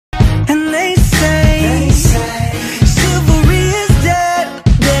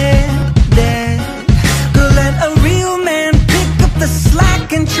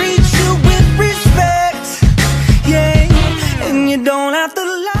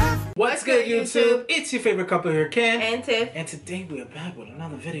What's good, YouTube? It's your favorite couple here, Ken and Tiff. And today we are back with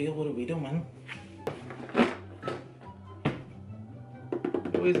another video. What are we doing?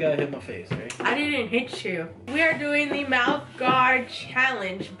 Always gotta hit my face, right? I didn't hit you. We are doing the mouth guard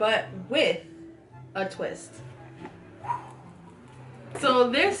challenge, but with a twist. So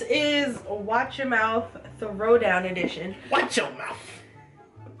this is a watch your mouth throwdown edition. Watch your mouth.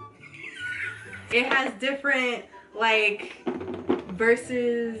 It has different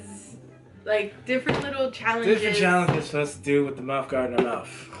versus different little challenges. Different challenges for us to do with the mouth guard in our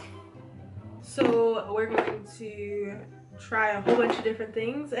mouth. So we're going to try a whole bunch of different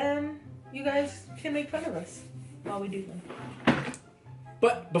things, and you guys can make fun of us while we do them.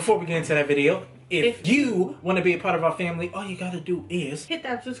 But before we get into that video, if you want to be a part of our family, all you gotta do is hit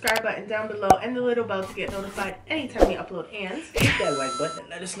that subscribe button down below and the little bell to get notified anytime we upload, and hit that like button and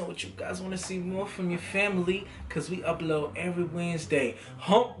let us know what you guys want to see more from your family, because we upload every Wednesday,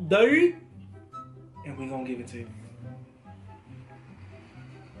 hump day, and we're gonna give it to you.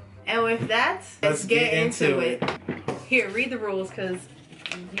 And with that, let's get into it. Here, read the rules, because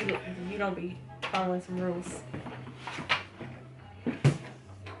you don't be following some rules.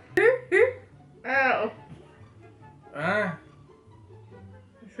 Oh.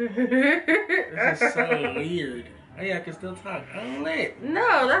 This is so weird. Hey, I can still talk. I'm lit.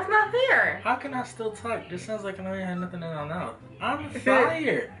 No, that's not fair. How can I still talk? This sounds like I don't have nothing in my mouth. I'm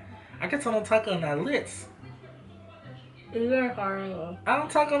fire. I can tell I don't talk on my lips. You're horrible. I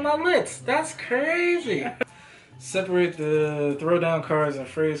don't talk on my lips. That's crazy. Separate the throwdown cards and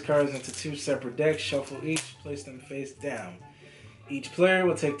phrase cards into two separate decks. Shuffle each. Place them face down. Each player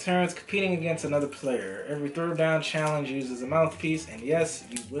will take turns competing against another player. Every throwdown challenge uses a mouthpiece, and yes,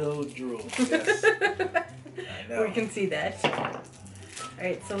 you will drool. Yes. I know. We can see that.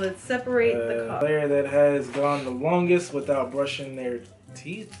 Alright, so let's separate the cards. Player that has gone the longest without brushing their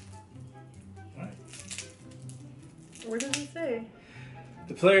teeth. What? Where does it say?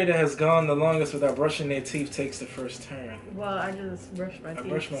 The player that has gone the longest without brushing their teeth takes the first turn. Well, I just brushed my teeth. I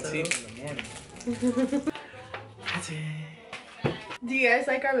brushed my teeth in the morning. That's it. Do you guys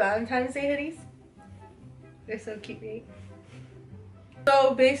like our Valentine's Day hoodies? They're so cute, right?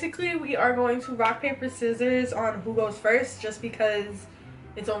 So basically we are going to rock, paper, scissors on who goes first, just because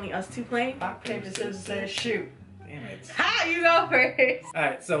it's only us two playing. Rock, paper, scissors, shoot. Damn it. Ha! You go first!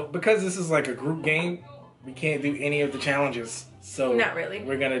 Alright, so because this is like a group game, we can't do any of the challenges. So not really.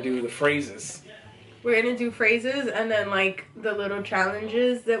 We're gonna do the phrases. We're gonna do phrases and then the little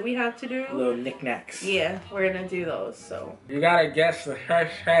challenges that we have to do. Little knickknacks. Yeah, we're gonna do those, so. You gotta guess the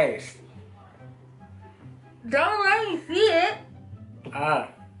first phrase. Don't let me see it!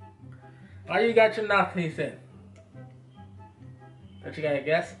 Why you got your mouthpiece in? What you gotta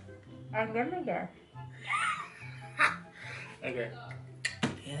guess? I'm gonna guess. Okay.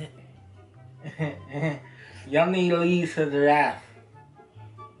 Yummy leaves a giraffe.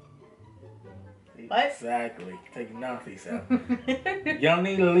 What? Exactly. Take your mouthpiece out.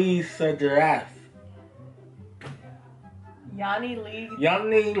 Yummy leaves a giraffe. Yanni leaves.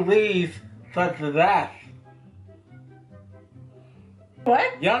 Yummy leaves a giraffe.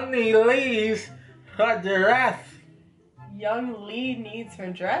 What? Yummy leaves a giraffe. Young Lee needs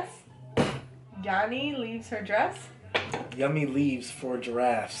her dress. Yanni leaves her dress. Yummy leaves for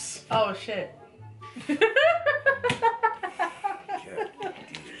giraffes. Oh shit.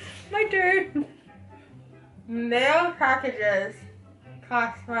 My turn. Mail packages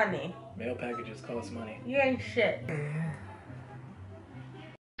cost money. Mail packages cost money. You ain't shit.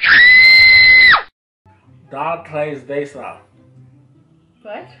 Dog plays baseball.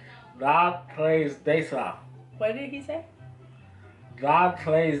 What? Dog plays baseball. What did he say? Dog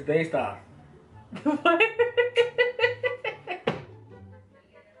plays baseball. What?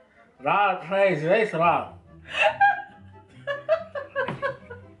 Dog plays baseball.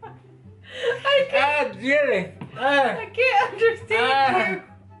 I can't. Jimmy. I can't understand.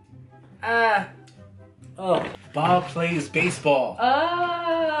 Oh, Bob plays baseball.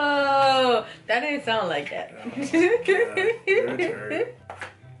 Oh, that didn't sound like that. Your turn.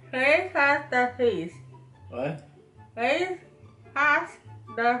 Please pass the fees. What? Please pass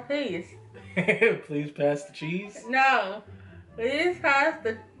the fees. Please pass the cheese. No. Please pass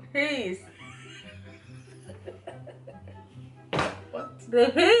the cheese. What?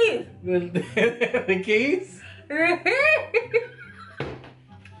 The keys. The keys?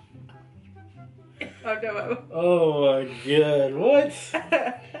 Okay, wait. Oh my god, what?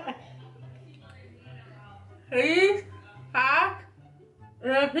 Please pass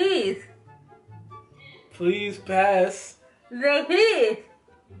the keys. Please pass The keys.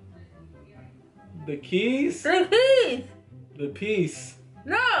 the keys? The keys. The piece.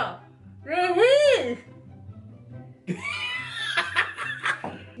 No. Ruby!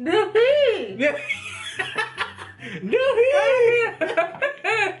 Ruby! No!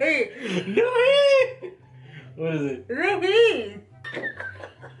 What is it? Ruby!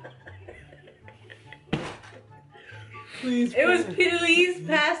 Please. It was Please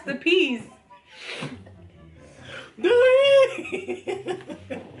Pass the Peas.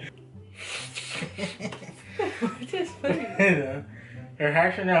 It's just funny. Her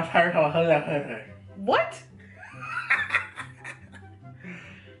hashing out her. What?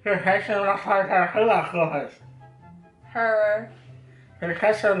 Her hashing out her. Her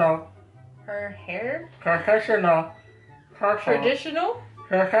Professional. her hair? Professional. Traditional?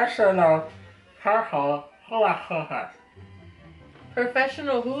 Professional.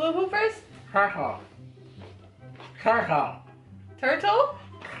 Professional hula hoopers? Turtle. Turtle?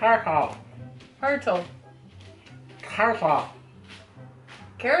 Hurtle.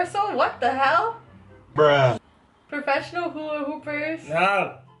 Carousel? What the hell? Bruh. Professional hula hoopers?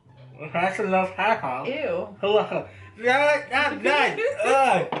 No. Professional turtle. Ew. No, not that.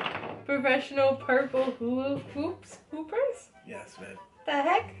 Professional purple hula hoopers? Yes, man. The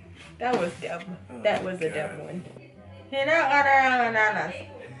heck? That was dumb. Oh That was a God. dumb one. Peanut butter and bananas.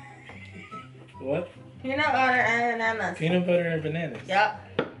 What? Peanut butter and bananas. Peanut butter and bananas. Yep.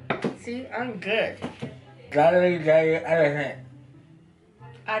 See, I'm good. Elephant.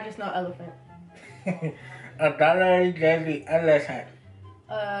 I just know elephant. A Dudley Daisy elephant.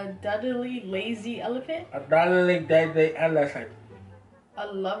 A Dudley lazy elephant? A Dudley Daisy elephant. A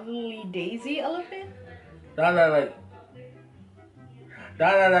lovely daisy elephant? Dudley.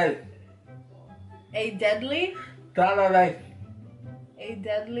 A deadly? Dudley. A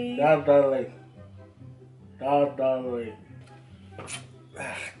deadly? Dudley. Oh,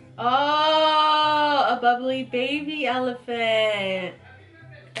 a bubbly baby elephant.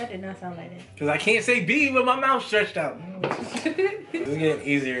 That did not sound like it. Because I can't say B with my mouth stretched out. It's getting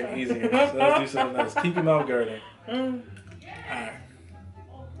easier and easier. So let's do something else. Keep your mouth guarded. Alright.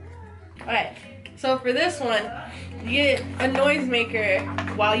 Alright, so for this one, you get a noisemaker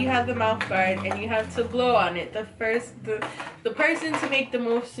while you have the mouth guard and you have to blow on it. The person to make the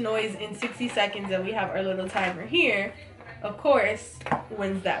most noise in 60 seconds, and we have our little timer here, of course,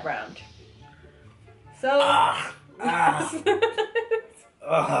 wins that round. So...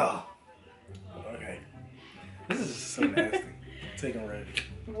 Okay. This is so nasty. Take them ready.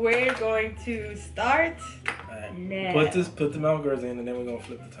 We're going to start now. Put the mouth guards in and then we're gonna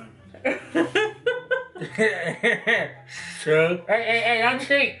flip the timer. So hey, don't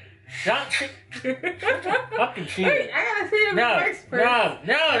cheat. Don't cheat. Fucking cheat. Wait, I gotta see if it works first.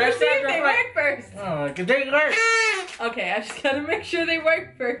 No, that's see if not they work first. Oh, cause they work. Okay, I just gotta make sure they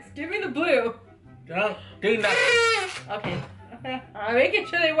work first. Give me the blue. Don't do nothing. Okay. I'm making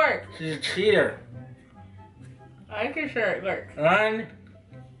sure they work. She's a cheater. I'm making sure it works. 1,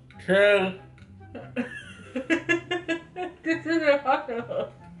 2. This is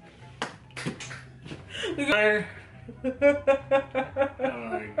impossible. 1. Oh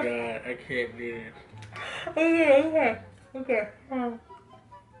my god, I can't do this. Okay.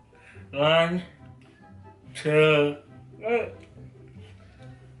 1, 2. Go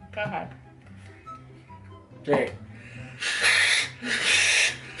ahead. 3.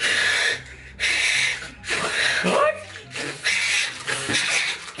 What?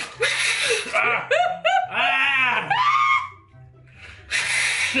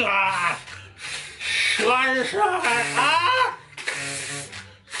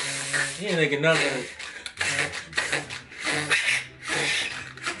 You ain't making none of it.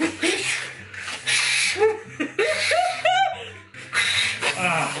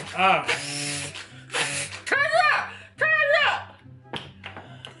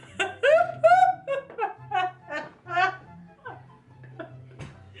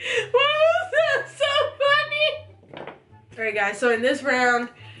 Alright guys, so in this round,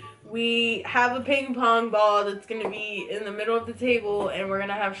 we have a ping pong ball that's going to be in the middle of the table, and we're going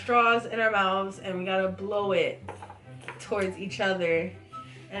to have straws in our mouths, and we got to blow it towards each other,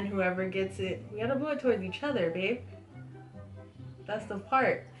 and whoever gets it, we got to blow it towards each other, babe. That's the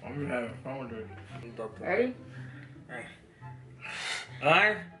part. I'm having fun with it. Ready?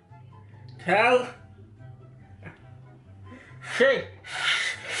 1, 2, 3.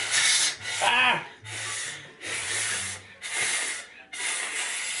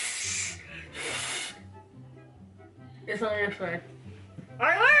 It's on your side.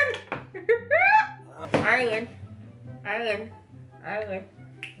 I win! I win. I win. I win.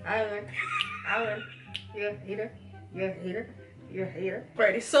 I win. I win. You're a hater. You're a hater. You're a hater.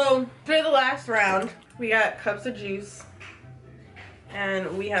 Right, so for the last round, we got cups of juice. And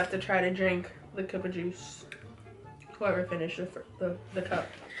and we have to try to drink the cup of juice. Whoever finishes the cup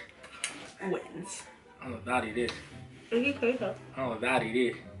wins. I don't know that he did. You can cup. I don't know that he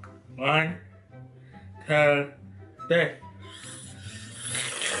did. 1, 2, 3.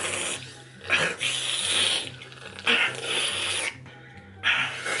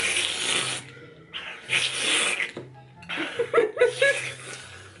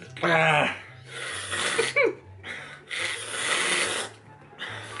 Ah.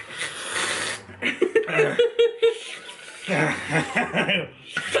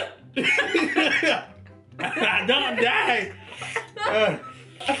 Don't die. Oh.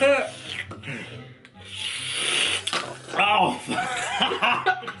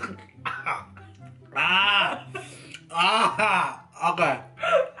 Okay.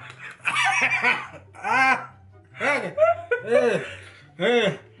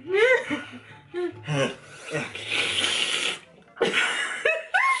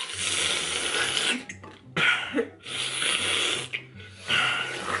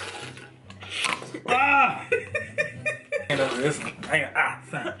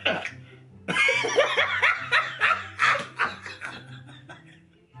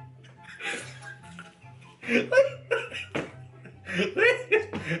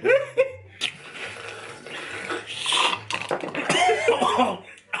 This one.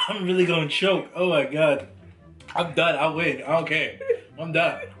 I'm really gonna choke. Oh my god. I'm done. I win. I don't care. I'm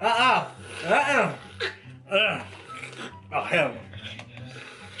done. Oh hell.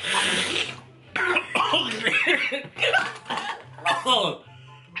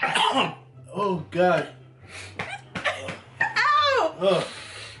 Oh god. Ow! Oh.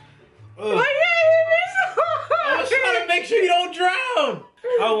 Why you hit me so hard? I was trying to make sure you don't drown.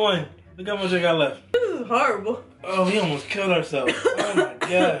 I won. Look how much I got left. This is horrible. Oh, we almost killed ourselves. Oh my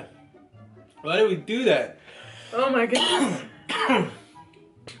god. Why did we do that? Oh my god.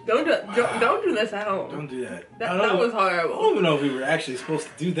 Don't do this at home. Don't do that. That was horrible. I don't even know if we were actually supposed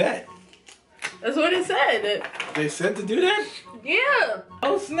to do that. That's what it said. They said to do that? Yeah.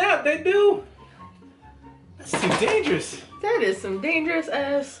 Oh snap, they do. That's too dangerous. That is some dangerous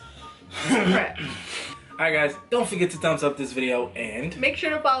ass crap. Alright guys, don't forget to thumbs up this video and make sure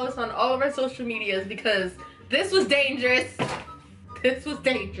to follow us on all of our social medias because this was dangerous. This was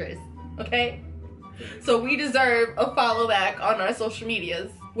dangerous. Okay? So we deserve a follow back on our social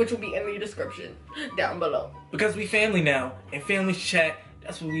medias, which will be in the description down below. because we family now, and families chat,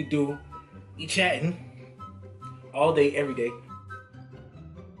 that's what we do. We chatting all day, every day.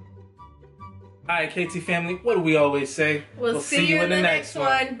 Alright, KT family, what do we always say? We'll see you in the next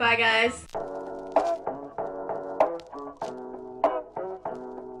one. Bye guys.